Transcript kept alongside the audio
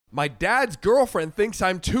My dad's girlfriend thinks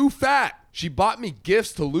I'm too fat. She bought me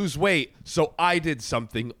gifts to lose weight, so I did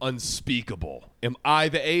something unspeakable. Am I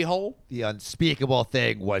the a-hole? The unspeakable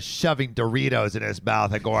thing was shoving Doritos in his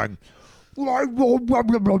mouth and going,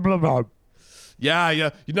 Yeah,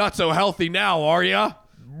 you're not so healthy now, are ya?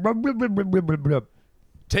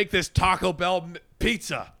 Take this Taco Bell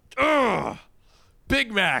pizza. Ugh.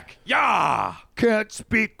 Big Mac. Yeah. Can't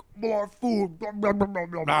speak more food.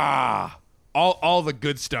 Ah. All the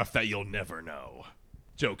good stuff that you'll never know.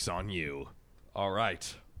 Joke's on you. All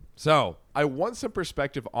right. So, I want some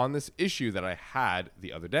perspective on this issue that I had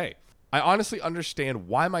the other day. I honestly understand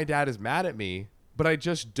why my dad is mad at me, but I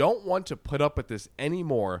just don't want to put up with this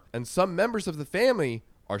anymore, and some members of the family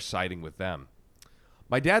are siding with them.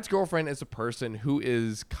 My dad's girlfriend is a person who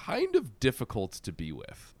is kind of difficult to be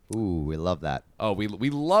with. Ooh, we love that. Oh, we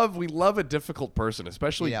love a differut person,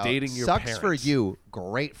 especially dating your sucks parents. for you.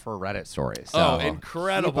 Great for Reddit stories. So Oh,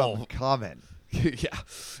 incredible. Keep 'em coming. Yeah.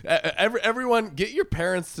 Everyone, get your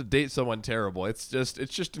parents to date someone terrible. It's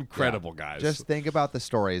just incredible, guys. Just think about the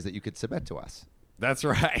stories that you could submit to us. That's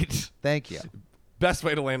right. Thank you. Best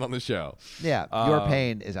way to land on the show. Yeah, your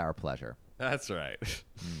pain is our pleasure. That's right.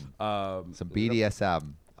 Some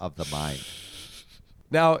BDSM of the mind.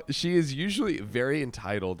 Now, she is usually very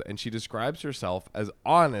entitled, and she describes herself as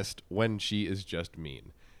honest when she is just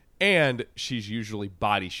mean. And she's usually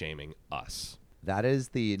body shaming us. That is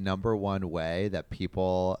the number one way that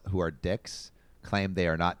people who are dicks claim they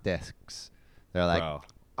are not dicks. They're like, Bro.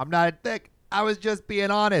 I'm not a dick. I was just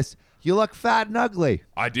being honest. You look fat and ugly.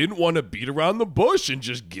 I didn't want to beat around the bush and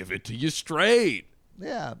just give it to you straight.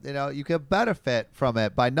 Yeah, you can benefit from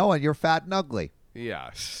it by knowing you're fat and ugly. Yeah.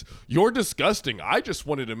 You're disgusting. I just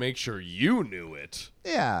wanted to make sure you knew it.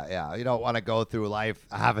 Yeah. You don't want to go through life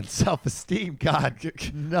having self-esteem. God,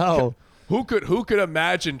 no. Who could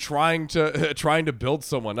imagine trying to build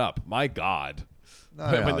someone up? My God. No.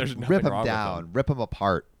 There's nothing Rip wrong them with down. them. Rip them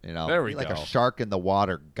apart. There we Be like go. a shark in the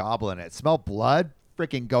water, gobbling it. Smell blood?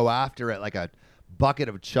 Freaking go after it like a bucket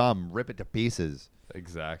of chum. Rip it to pieces.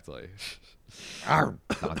 Exactly. Arr.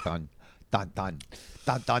 Dun, dun, dun, dun.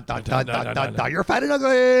 Dun, dun, dun, dun, dun, dun, dun. You're fat and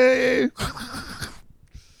ugly.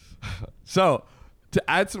 So, to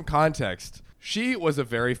add some context, she was a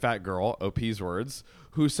very fat girl, OP's words,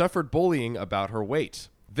 who suffered bullying about her weight.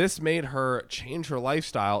 This made her change her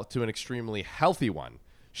lifestyle to an extremely healthy one.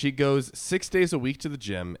 She goes 6 days a week to the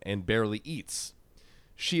gym and barely eats.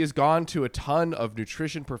 She has gone to a ton of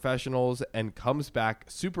nutrition professionals and comes back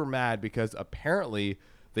super mad because apparently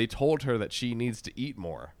they told her that she needs to eat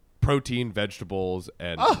more. Protein, vegetables,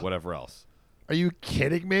 and whatever else. Are you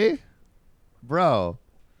kidding me? Bro,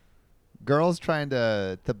 girls trying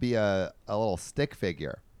to be a little stick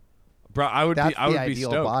figure. Bro, I would That's be the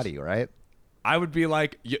ideal stoked. body, right? I would be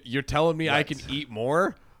like, you're telling me I can eat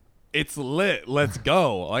more? It's lit. Let's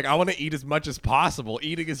go. Like, I want to eat as much as possible.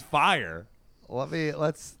 Eating is fire.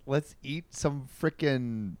 Let's eat some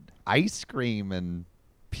freaking ice cream and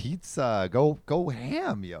pizza. Go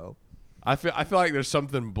ham, yo. I feel like there's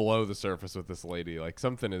something below the surface with this lady. Like,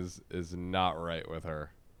 something is not right with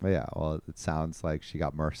her. But yeah, well, it sounds like she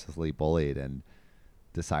got mercilessly bullied and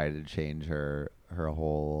decided to change her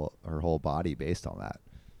whole body based on that.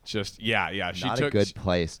 Just yeah. She Not took a good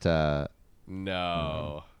place to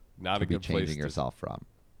not a be good place changing yourself from.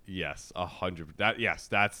 Yes, 100.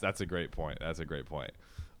 That's a great point. That's a great point.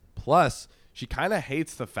 Plus, she kind of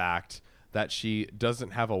hates the fact that she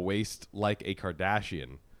doesn't have a waist like a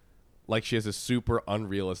Kardashian. Like, she has a super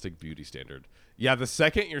unrealistic beauty standard. Yeah, the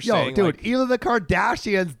second you're saying, dude, like, even the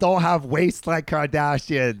Kardashians don't have waists like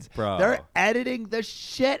Kardashians. Bro. They're editing the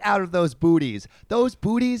shit out of those booties. Those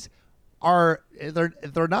booties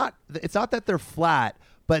they're not. It's not that they're flat,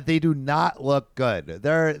 but they do not look good.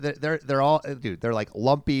 They're all, dude. They're like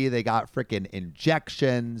lumpy. They got freaking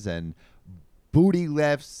injections and booty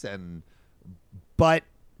lifts and butt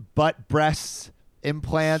breasts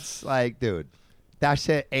implants. Like, dude. That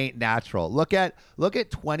shit ain't natural. Look at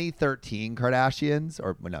 2013 Kardashians,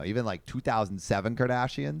 or no, even like 2007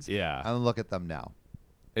 Kardashians. Yeah. And look at them now.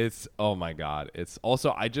 It's, oh my God. It's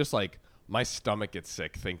also, I just like, my stomach gets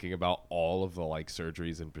sick thinking about all of the like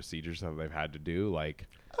surgeries and procedures that they've had to do. Like,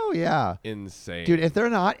 oh yeah, insane, dude. If they're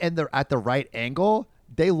not and they're at the right angle,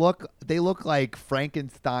 they look like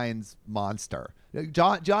Frankenstein's monster.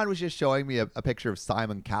 John was just showing me a picture of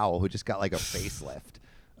Simon Cowell, who just got like a facelift,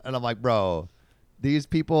 and I'm like, bro. These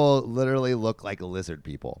people literally look like lizard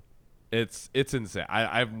people. It's insane.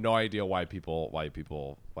 I have no idea why people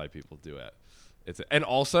do it. And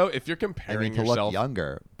also, if you're comparing to yourself, look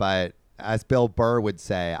younger, but as Bill Burr would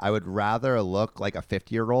say, I would rather look like a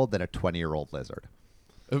 50-year-old than a 20-year-old lizard.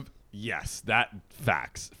 Yes, that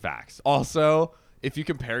facts. Also, if you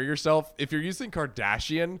compare yourself, if you're using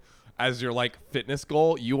Kardashian as your like fitness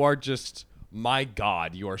goal, you are just, my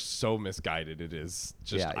God, you are so misguided. It is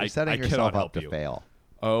just, You're setting yourself up to fail.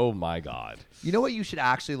 Oh my God. You know what you should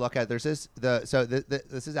actually look at? There's this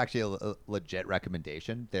this is actually a legit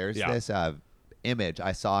recommendation. There's this image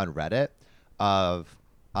I saw on Reddit of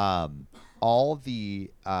all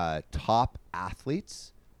the top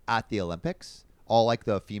athletes at the Olympics, all like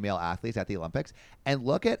the female athletes at the Olympics, and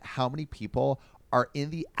look at how many people are in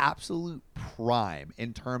the absolute prime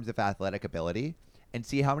in terms of athletic ability, and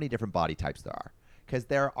see how many different body types there are, because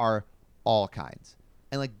there are all kinds.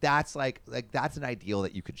 And like that's an ideal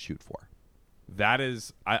that you could shoot for. That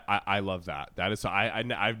is, I love that. That is,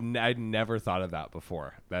 I've never thought of that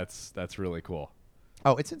before. That's really cool.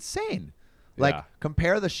 Oh, it's insane. Like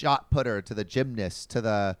compare the shot putter to the gymnast to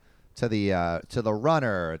the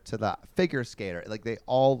runner to the figure skater. Like they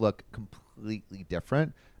all look completely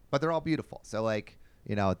different, but they're all beautiful. So like,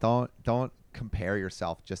 you know, don't compare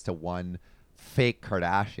yourself just to one fake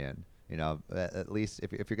Kardashian. You know, at least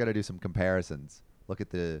if you're gonna do some comparisons, look at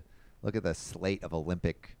the slate of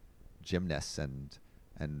Olympic gymnasts and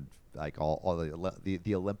like all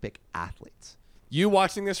the Olympic athletes. You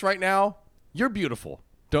watching this right now, you're beautiful.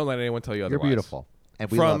 Don't let anyone tell you otherwise. You're beautiful, and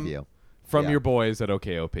we love you. From your boys at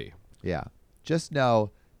OKOP. Yeah. Just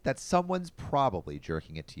know that someone's probably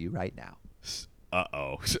jerking it to you right now.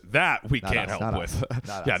 Uh-oh. That we can't help with.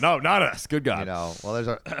 Not us. Good God. You know, well,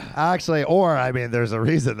 there's actually, or I mean, there's a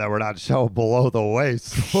reason that we're not show below the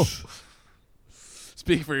waist.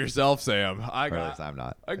 Speak for yourself, Sam. I'm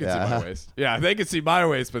not. I can see my waist. Yeah, they can see my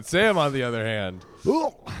waist, but Sam, on the other hand.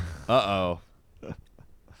 Uh-oh.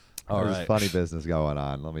 All There's right. funny business going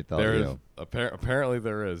on, let me tell you. Apparently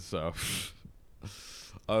there is, so.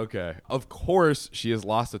 Okay. Of course, she has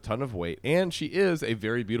lost a ton of weight, and she is a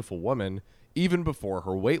very beautiful woman, even before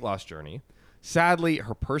her weight loss journey. Sadly,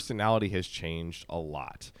 her personality has changed a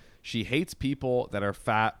lot. She hates people that are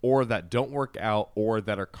fat or that don't work out or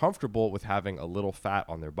that are comfortable with having a little fat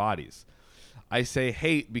on their bodies. I say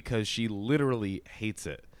hate because she literally hates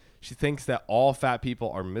it. She thinks that all fat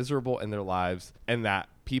people are miserable in their lives and that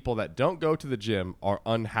people that don't go to the gym are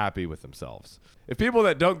unhappy with themselves. If people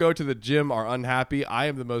that don't go to the gym are unhappy, I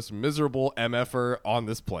am the most miserable MFer on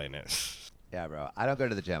this planet. Yeah, bro. I don't go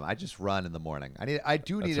to the gym. I just run in the morning. I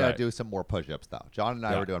do need to do some more push-ups though. John and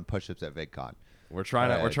I were doing push-ups at VidCon. We're trying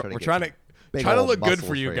to look good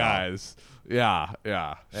for you guys. Yeah.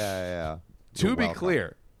 To be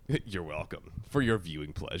clear, you're welcome for your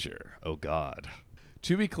viewing pleasure. Oh God.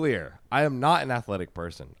 To be clear, I am not an athletic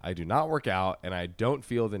person. I do not work out, and I don't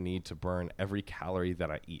feel the need to burn every calorie that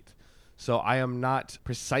I eat. So I am not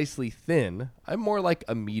precisely thin. I'm more like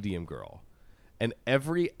a medium girl. And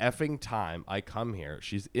every effing time I come here,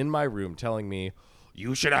 she's in my room telling me,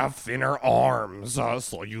 you should have thinner arms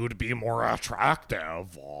so you'd be more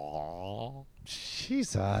attractive. Aww.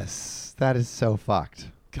 Jesus. That is so fucked.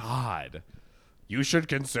 God. You should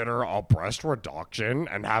consider a breast reduction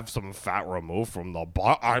and have some fat removed from the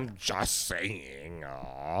butt. I'm just saying.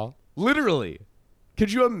 Literally.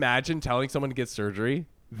 Could you imagine telling someone to get surgery?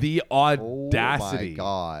 The audacity. Oh my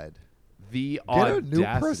God. The audacity. Get a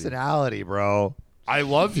new personality, bro. I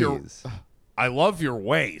love your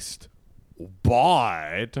waist,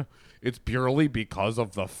 but it's purely because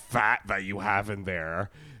of the fat that you have in there.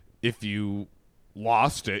 If you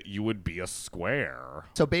lost it, you would be a square.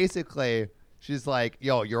 So basically, she's like,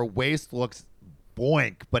 yo, your waist looks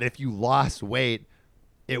boink, but if you lost weight,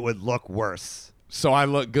 it would look worse. So I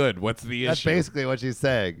look good. What's the issue? That's basically what she's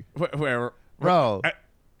saying. Bro.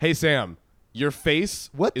 Hey, Sam, your face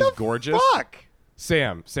is gorgeous. Fuck?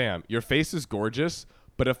 Sam, your face is gorgeous,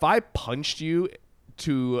 but if I punched you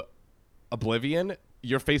to oblivion,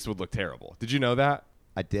 your face would look terrible. Did you know that?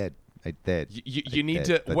 I did. You need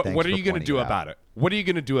to. What are you going to do about it? What are you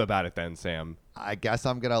going to do about it then, Sam? I guess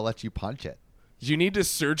I'm going to let you punch it. You need to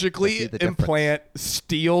surgically implant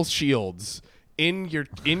steel shields in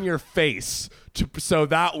your face so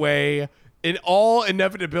that way, in all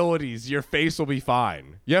inevitabilities, your face will be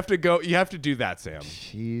fine. You have to do that, Sam.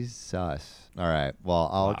 Jesus. All right. Well,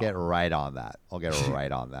 I'll get right on that.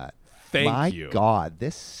 Thank you. My God,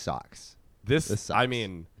 this sucks. This sucks. I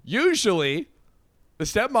mean, usually the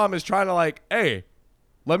stepmom is trying to like, hey,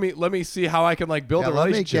 let me see how I can like build a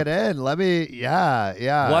relationship. Let me get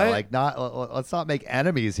in. What? Like let's not make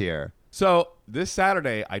enemies here. So this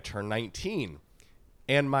Saturday I turned 19,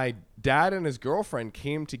 and my dad and his girlfriend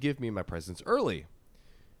came to give me my presents early.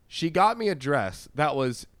 She got me a dress that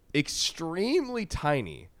was extremely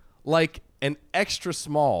tiny, like an extra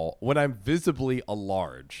small when I'm visibly a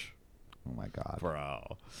large. Oh my God.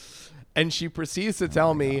 Bro. And she proceeds to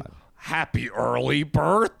tell me, happy early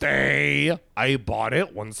birthday. I bought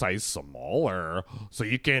it one size smaller so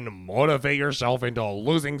you can motivate yourself into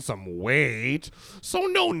losing some weight. So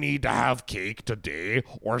no need to have cake today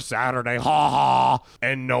or Saturday. Ha ha.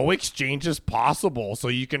 And no exchange is possible so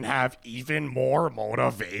you can have even more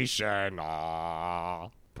motivation. Ah,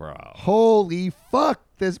 bro. Holy fuck.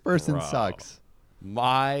 This person Bro. sucks.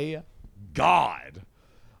 My God.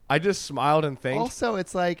 I just smiled and thanked. Also,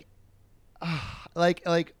 it's like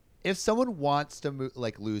if someone wants to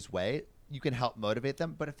lose weight, you can help motivate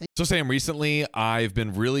them. But if they So Sam, recently I've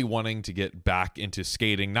been really wanting to get back into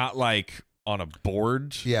skating, not like on a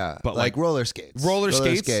board. Yeah, but like roller skates. Roller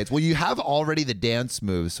skates? Well, you have already the dance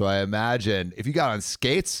moves, so I imagine if you got on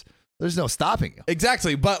skates, there's no stopping you.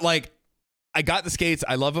 Exactly. But like I got the skates.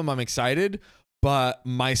 I love them. I'm excited. But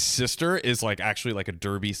my sister is like actually like a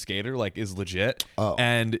derby skater, like is legit. Oh.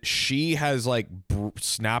 And she has like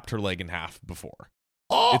snapped her leg in half before.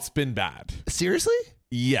 Oh, It's been bad. seriously?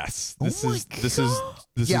 Yes. This Oh my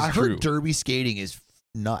is Yeah, I true. heard derby skating is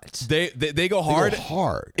nuts. They go hard. They go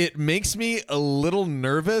hard. It makes me a little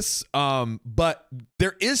nervous, but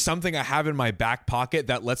there is something I have in my back pocket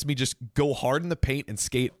that lets me just go hard in the paint and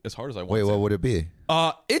skate as hard as I want. Wait, to. what would it be?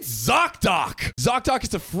 It's ZocDoc. ZocDoc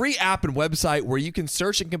is a free app and website where you can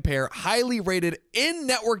search and compare highly rated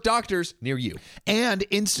in-network doctors near you. And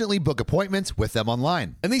instantly book appointments with them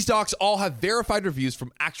online. And these docs all have verified reviews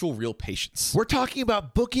from actual real patients. We're talking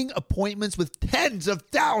about booking appointments with tens of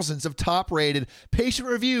thousands of top-rated,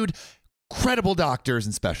 patient-reviewed, credible doctors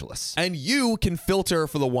and specialists. And you can filter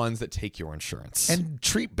for the ones that take your insurance. And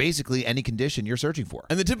treat basically any condition you're searching for.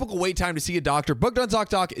 And the typical wait time to see a doctor booked on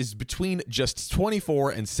ZocDoc is between just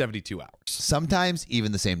 24 and 72 hours. Sometimes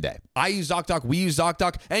even the same day. I use ZocDoc, we use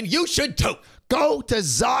ZocDoc, and you should too. Go to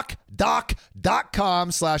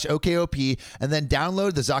ZocDoc.com/OKOP and then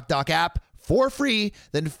download the ZocDoc app for free.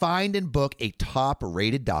 Then find and book a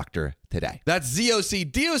top-rated doctor today. That's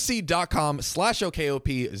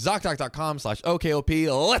ZocDoc.com/OKOP,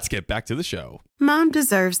 ZocDoc.com/OKOP. Let's get back to the show. Mom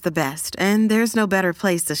deserves the best, and there's no better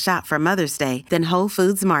place to shop for Mother's Day than Whole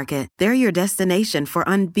Foods Market. They're your destination for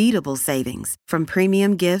unbeatable savings, from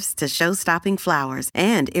premium gifts to show-stopping flowers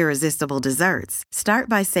and irresistible desserts. Start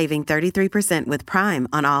by saving 33% with Prime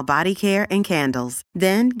on all body care and candles.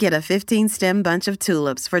 Then get a 15-stem bunch of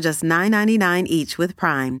tulips for just $9.99 each with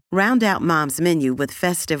Prime. Round out Mom's menu with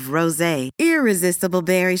festive rosé, irresistible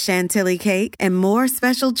berry chantilly cake, and more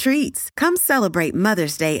special treats. Come celebrate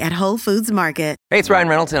Mother's Day at Whole Foods Market. Hey, it's Ryan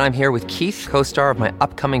Reynolds, and I'm here with Keith, co-star of my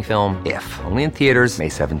upcoming film, If, only in theaters May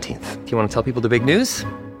 17th. Do you want to tell people the big news?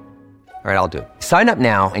 All right, I'll do it. Sign up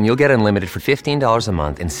now and you'll get unlimited for $15 a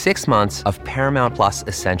month and 6 months of Paramount Plus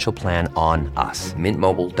Essential Plan on us.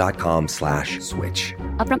 MintMobile.com/switch.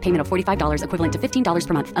 Upfront payment of $45 equivalent to $15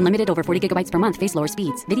 per month. Unlimited over 40 gigabytes per month. Face lower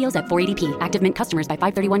speeds. Videos at 480p. Active Mint customers by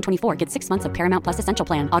 531.24 get 6 months of Paramount Plus Essential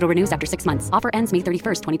Plan. Auto renews after 6 months. Offer ends May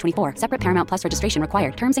 31st, 2024. Separate Paramount Plus registration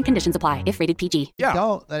required. Terms and conditions apply if rated PG. Yeah.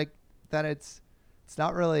 Don't that it's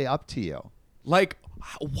not really up to you. Like,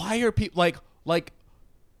 why are people like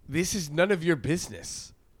this is none of your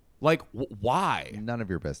business. Like, why? None of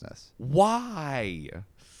your business. Why?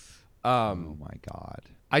 Oh my God.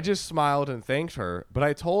 I just smiled and thanked her, but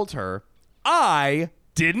I told her I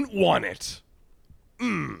didn't want it.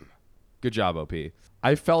 Good job, OP.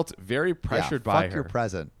 I felt very pressured by fuck her. your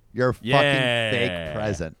present. Your fucking Yeah. fake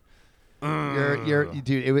present.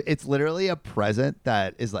 Dude, it's literally a present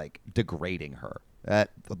that is like degrading her. The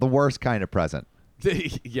worst kind of present.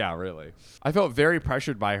 Yeah, really. I felt very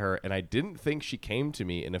pressured by her, and I didn't think she came to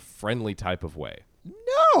me in a friendly type of way.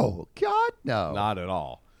 No, God, no. Not at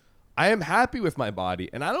all. I am happy with my body,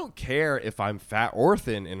 and I don't care if I'm fat or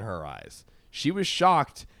thin in her eyes. She was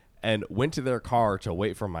shocked and went to their car to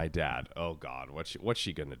wait for my dad. Oh, God, what's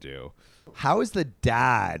she going to do? How is the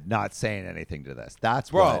dad not saying anything to this?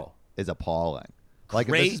 That's Bro. what is appalling. Like,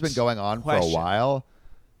 if this has been going on for a question. while,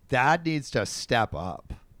 dad needs to step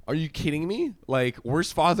up. Are you kidding me? Like,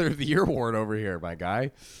 worst Father of the Year award over here, my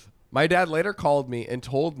guy. My dad later called me and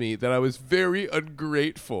told me that I was very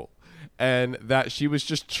ungrateful and that she was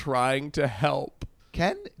just trying to help.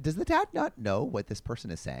 Does the dad not know what this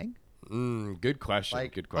person is saying? Good question.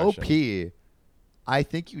 Like, Good question. OP, I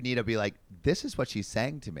think you need to be like, this is what she's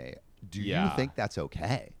saying to me. Do you think that's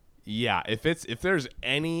okay? Yeah, if there's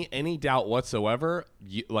any doubt whatsoever,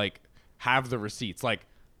 you, like, have the receipts. Like,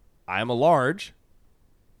 I'm a large.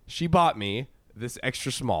 She bought me this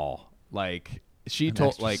extra small. Like, she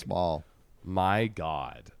told, like, small. My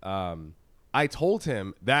God. I told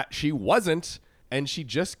him that she wasn't, and she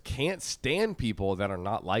just can't stand people that are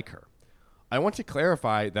not like her. I want to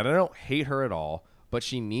clarify that I don't hate her at all, but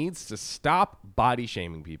she needs to stop body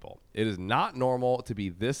shaming people. It is not normal to be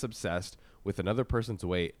this obsessed with another person's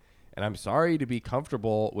weight, and I'm sorry to be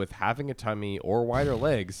comfortable with having a tummy or wider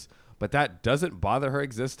legs, but that doesn't bother her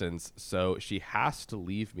existence, so she has to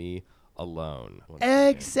leave me alone.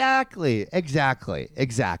 Exactly.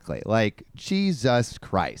 Like, Jesus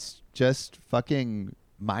Christ. Just fucking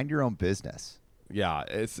mind your own business. Yeah,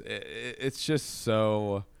 it's just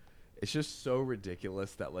so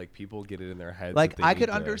ridiculous that like people get it in their heads. Like, that they I could need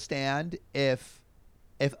to- understand if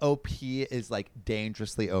OP is like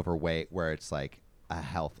dangerously overweight, where it's like a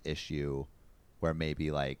health issue, where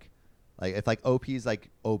maybe like if like OP is like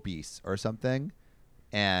obese or something,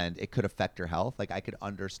 and it could affect her health. Like, I could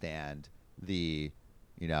understand the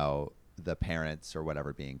parents or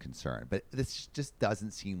whatever being concerned, but this just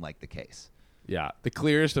doesn't seem like the case. Yeah, the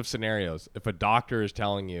clearest of scenarios. If a doctor is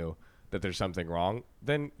telling you that there's something wrong,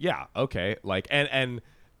 then yeah, okay. Like, and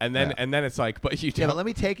then it's like, but you don't. Yeah, but let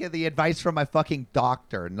me take the advice from my fucking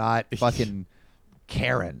doctor, not fucking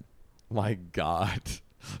Karen. My God,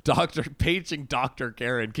 paging Dr.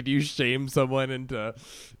 Karen. Could you shame someone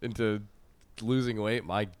into losing weight?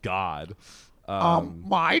 My God.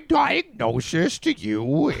 My diagnosis to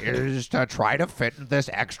you is to try to fit in this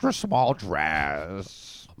extra small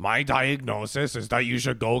dress. My diagnosis is that you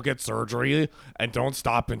should go get surgery and don't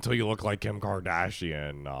stop until you look like Kim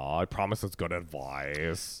Kardashian. I promise it's good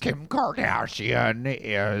advice. Kim Kardashian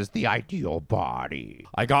is the ideal body.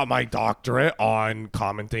 I got my doctorate on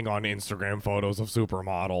commenting on Instagram photos of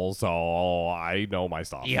supermodels, so I know my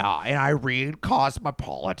stuff. Yeah, and I read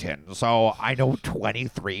Cosmopolitan, so I know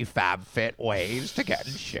 23 FabFit ways to get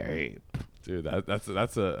in shape. Dude, that's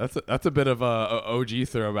a bit of a OG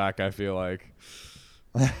throwback, I feel like.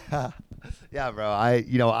 Yeah, bro.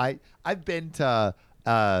 I've been to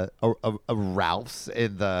a Ralph's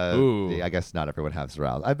in the I guess not everyone has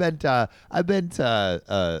Ralph's. I've been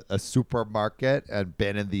to a supermarket and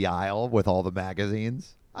been in the aisle with all the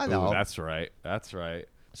magazines. I know. Ooh, that's right.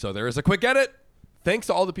 So there is a quick edit. Thanks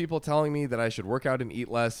to all the people telling me that I should work out and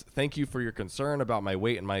eat less. Thank you for your concern about my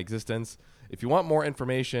weight and my existence. If you want more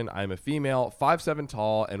information, I'm a female, 5'7"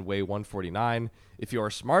 tall, and weigh 149. If you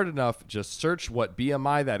are smart enough, just search what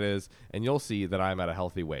BMI that is, and you'll see that I'm at a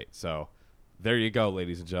healthy weight. So there you go,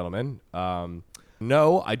 ladies and gentlemen.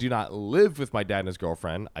 No, I do not live with my dad and his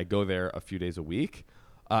girlfriend. I go there a few days a week.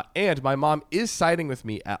 And my mom is siding with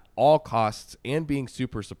me at all costs and being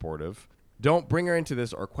super supportive. Don't bring her into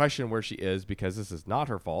this or question where she is, because this is not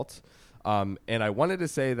her fault. And I wanted to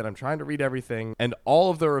say that I'm trying to read everything, and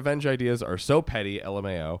all of the revenge ideas are so petty,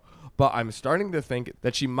 LMAO, but I'm starting to think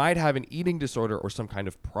that she might have an eating disorder or some kind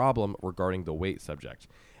of problem regarding the weight subject.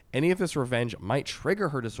 Any of this revenge might trigger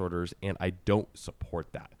her disorders, and I don't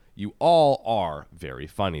support that. You all are very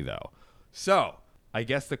funny, though. So, I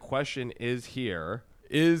guess the question is here,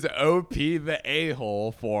 is OP the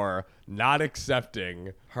a-hole for not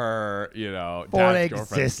accepting her, dad's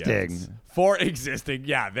girlfriend's gifts? For existing.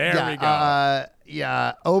 Yeah, there we go.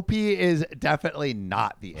 Yeah, OP is definitely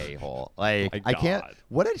not the a-hole. Like, I can't.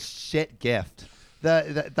 What a shit gift.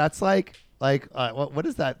 That's like what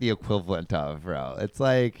is that the equivalent of, bro? It's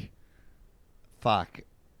like, fuck.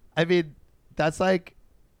 I mean, that's like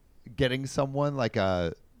getting someone like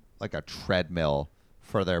a treadmill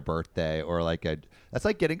for their birthday, or that's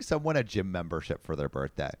like getting someone a gym membership for their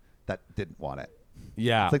birthday that didn't want it.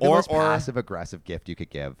 Yeah, it's like the most passive aggressive gift you could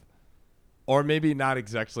give. Or maybe not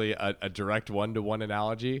exactly a direct one-to-one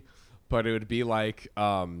analogy, but it would be like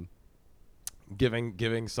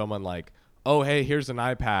giving someone like, oh, hey, here's an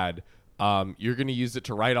iPad. You're going to use it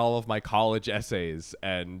to write all of my college essays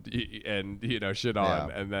and shit on.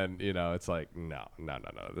 Yeah. And then, it's like, no,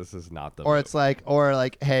 this is not the Or move. It's like,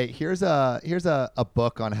 hey, here's a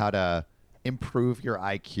book on how to improve your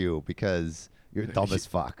IQ because you're dumb as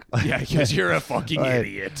fuck. Yeah, because you're a fucking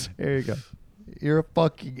idiot. Here you go. You're a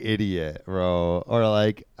fucking idiot, bro. Or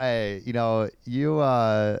like, hey, you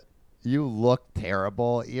look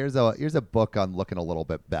terrible. Here's a book on looking a little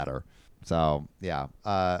bit better. So yeah,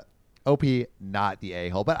 OP not the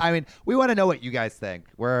a-hole, but I mean, we want to know what you guys think.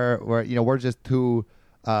 We're just two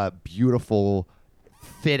beautiful,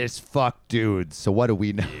 fit as fuck dudes. So what do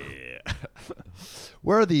we know? Yeah.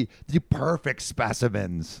 We're the perfect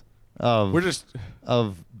specimens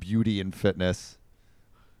of beauty and fitness.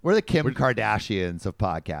 We're the Kim Kardashians of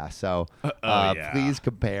podcasts. So yeah. Please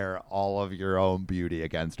compare all of your own beauty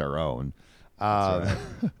against our own. Right.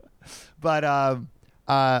 But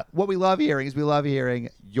what we love hearing is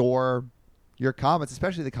your comments,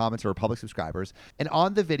 especially the comments of our public subscribers. And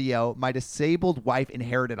on the video, my disabled wife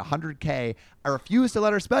inherited $100K. I refused to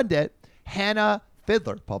let her spend it. Hannah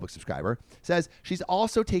Fiddler, public subscriber, says she's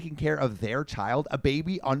also taking care of their child, a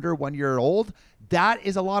baby under 1 year old. That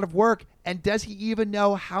is a lot of work. And does he even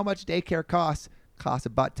know how much daycare costs? Costs a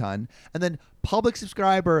butt ton. And then public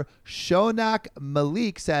subscriber Shonak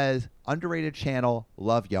Malik says, underrated channel,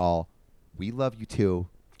 love y'all. We love you too.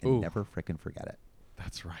 And never freaking forget it.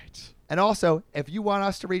 That's right. And also, if you want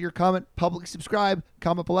us to read your comment, publicly subscribe,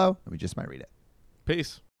 comment below, and we just might read it.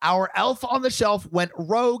 Peace. Our elf on the shelf went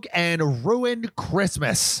rogue and ruined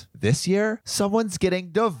Christmas. This year, someone's getting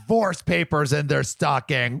divorce papers in their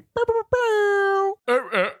stocking.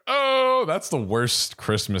 Oh, that's the worst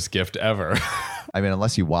Christmas gift ever. I mean,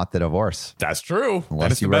 unless you want the divorce. That's true. Unless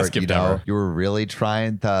That is the you best gift ever. You were really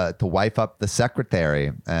trying to wife up the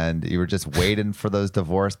secretary, and you were just waiting for those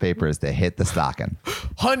divorce papers to hit the stocking.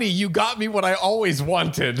 Honey, you got me what I always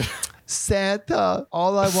wanted. Santa,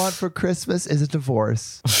 all I want for Christmas is a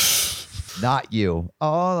divorce. Not you.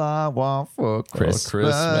 All I want for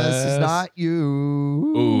Christmas is not you.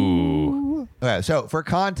 Ooh. Okay, so for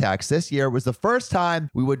context, this year was the first time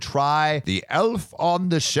we would try the elf on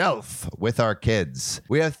the shelf with our kids.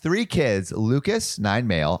 We have 3 kids, Lucas, 9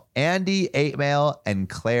 male, Andy, 8 male, and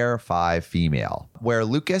Claire, 5 female, where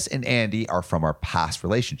Lucas and Andy are from our past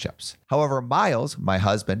relationships. However, Miles, my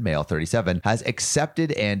husband, male 37, has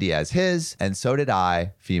accepted Andy as his, and so did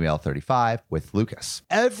I, female 35, with Lucas.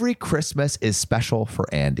 Every Christmas is special for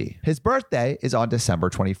Andy. His birthday is on December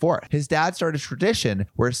 24th. His dad started a tradition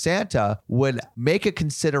where Santa would make a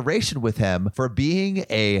consideration with him for being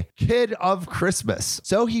a kid of Christmas.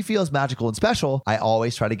 So he feels magical and special. I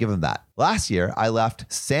always try to give him that. Last year, I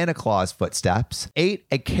left Santa Claus footsteps, ate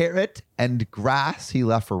a carrot and grass he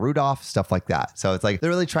left for Rudolph, stuff like that. So it's like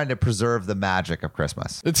they're really trying to preserve the magic of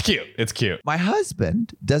Christmas. It's cute. It's cute. My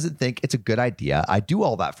husband doesn't think it's a good idea. I do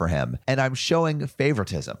all that for him, and I'm showing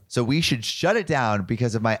favoritism. So we should shut it down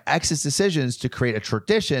because of my ex's decisions to create a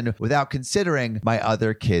tradition without considering my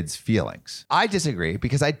other kids' feelings. I disagree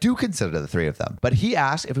because I do consider the 3 of them, but he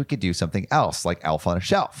asked if we could do something else like Elf on a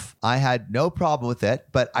Shelf. I had no problem with it,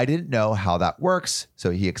 but I didn't know how that works.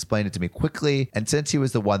 So he explained it to me quickly, and since he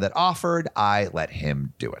was the one that offered, I let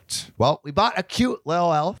him do it. Well, we bought a cute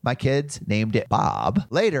little elf. My kids named it Bob.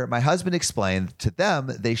 Later, my husband explained to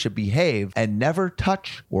them they should behave and never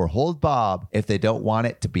touch or hold Bob if they don't want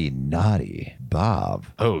it to be naughty. Bob.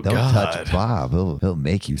 Oh, don't God. touch Bob. He'll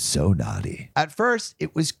make you so naughty. At first,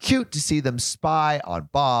 it was cute to see them spy on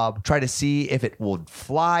Bob, try to see if it would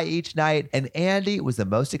fly each night, and Andy was the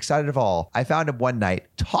most excited of all. I found him one night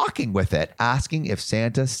talking with it, asking if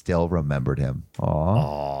Santa still remembered him.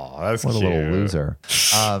 Oh, that's what cute. a little loser.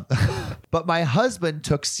 But my husband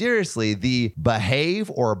took seriously the behave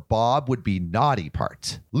or Bob would be naughty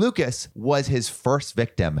part. Lucas was his first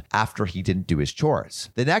victim after he didn't do his chores.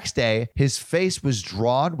 The next day, his face was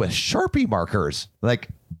drawn with Sharpie markers. Like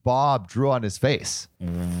Bob drew on his face.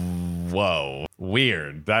 Whoa.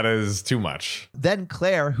 Weird. That is too much. Then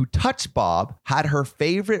Claire, who touched Bob, had her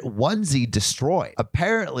favorite onesie destroyed.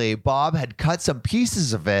 Apparently, Bob had cut some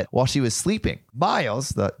pieces of it while she was sleeping. Miles,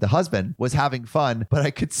 the husband, was having fun, but I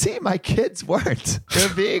could see my kids weren't. They're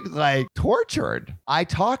being like tortured. I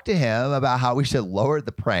talked to him about how we should lower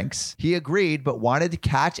the pranks. He agreed, but wanted to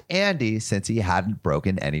catch Andy since he hadn't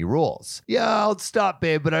broken any rules. Yeah, I'll stop,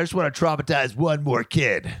 babe, but I just want to traumatize one more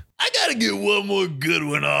kid. I gotta get one more good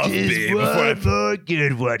one off, babe. One more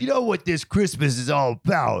good one. You know what this Christmas is all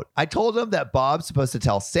about. I told him that Bob's supposed to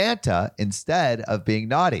tell Santa instead of being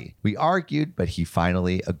naughty. We argued, but he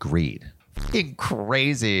finally agreed. Fucking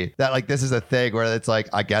crazy that like this is a thing where it's like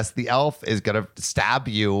I guess the elf is gonna stab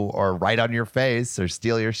you or write on your face or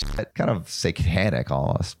steal your shit. Kind of satanic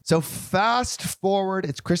almost. So fast forward,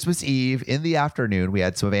 it's Christmas Eve. In the afternoon, we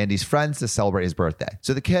had some of Andy's friends to celebrate his birthday.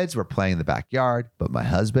 So the kids were playing in the backyard, but my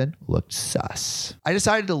husband looked sus. I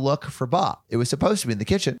decided to look for Bob. It was supposed to be in the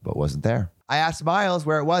kitchen, but wasn't there. I asked Miles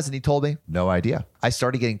where it was, and he told me, no idea. I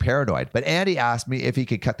started getting paranoid, but Andy asked me if he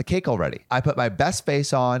could cut the cake already. I put my best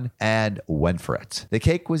face on and went for it. The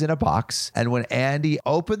cake was in a box, and when Andy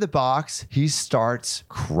opened the box, he starts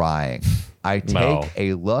crying. I take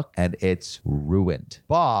a look, and it's ruined.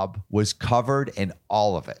 Bob was covered in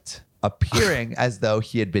all of it, appearing as though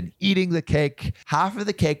he had been eating the cake. Half of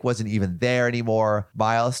the cake wasn't even there anymore.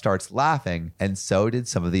 Miles starts laughing, and so did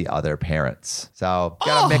some of the other parents. So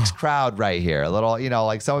got a mixed crowd right here. A little,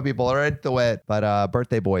 like some people are into it, but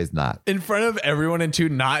birthday boy is not. In front of everyone,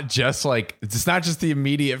 and not just like, it's not just the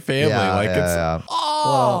immediate family. Yeah.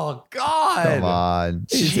 Oh, God. Come on.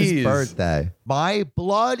 It's his birthday. My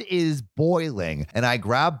blood is boiling, and I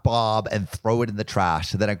grab Bob and throw it in the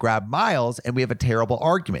trash. So then I grab Miles, and we have a terrible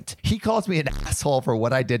argument. He calls me an asshole for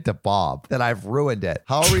what I did to Bob, that I've ruined it.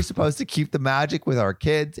 How are we supposed to keep the magic with our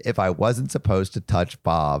kids if I wasn't supposed to touch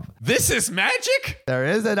Bob? This is magic? There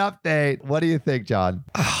is an update. What do you think, John?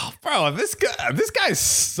 Oh, bro, this guy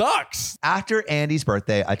sucks. After Andy's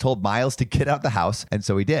birthday, I told Miles to get out of the house, and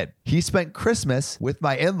so he did. He spent Christmas with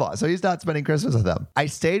my in-laws, so he's not spending Christmas with them. I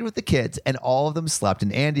stayed with the kids, and all of them slept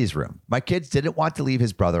in Andy's room. My kids didn't want to leave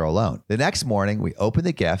his brother alone. The next morning, we opened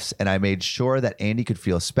the gifts, and I made sure that Andy could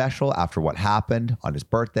feel special after what happened on his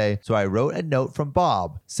birthday. So I wrote a note from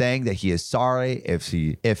Bob saying that he is sorry if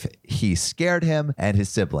he scared him and his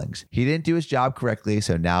siblings. He didn't do his job correctly,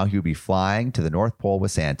 so now he would be flying to the North Pole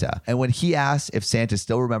with Santa. And when he asked if Santa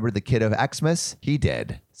still remembered the kid of Xmas, he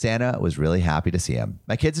did. Santa was really happy to see him.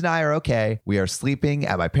 My kids and I are okay. We are sleeping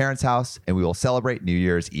at my parents' house, and we will celebrate New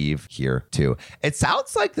Year's Eve here too. It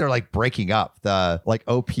sounds like they're like breaking up, the like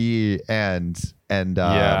OP and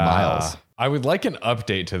Miles. I would like an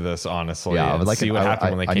update to this, honestly. Yeah, I would like see what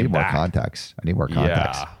happened when they came back. I need more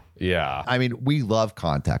context. Yeah. I mean, we love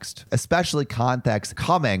context, especially context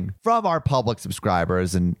coming from our public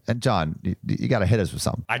subscribers. And John, you got to hit us with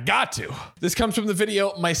something. I got to. This comes from the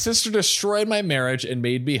video, "My sister destroyed my marriage and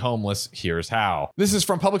made me homeless. Here's how." This is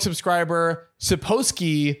from public subscriber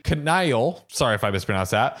Siposki Kanayel. Sorry if I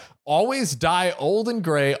mispronounced that. "Always die old and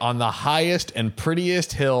gray on the highest and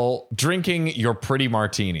prettiest hill, drinking your pretty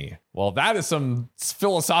martini." Well, that is some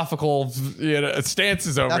philosophical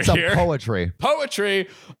stances over That's here. That's some Poetry.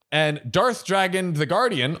 And Darth Dragon the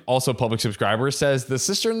Guardian, also public subscriber, says the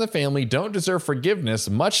sister and the family don't deserve forgiveness,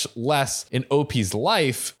 much less in OP's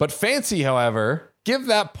life. But Fancy, however, give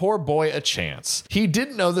that poor boy a chance. He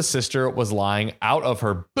didn't know the sister was lying out of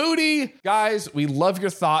her booty. Guys, we love your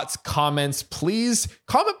thoughts, comments. Please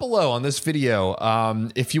comment below on this video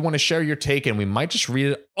if you want to share your take, and we might just read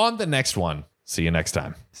it on the next one. See you next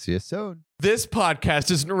time. See you soon. This podcast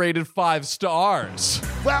isn't rated 5 stars.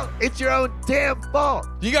 Well, it's your own damn fault.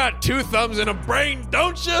 You got 2 thumbs and a brain,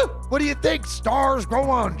 don't you? What do you think? Stars grow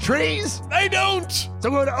on trees? They don't. So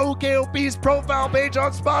go to OKOP's profile page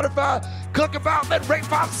on Spotify, click about, then rate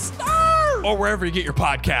 5 stars. Or wherever you get your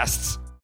podcasts.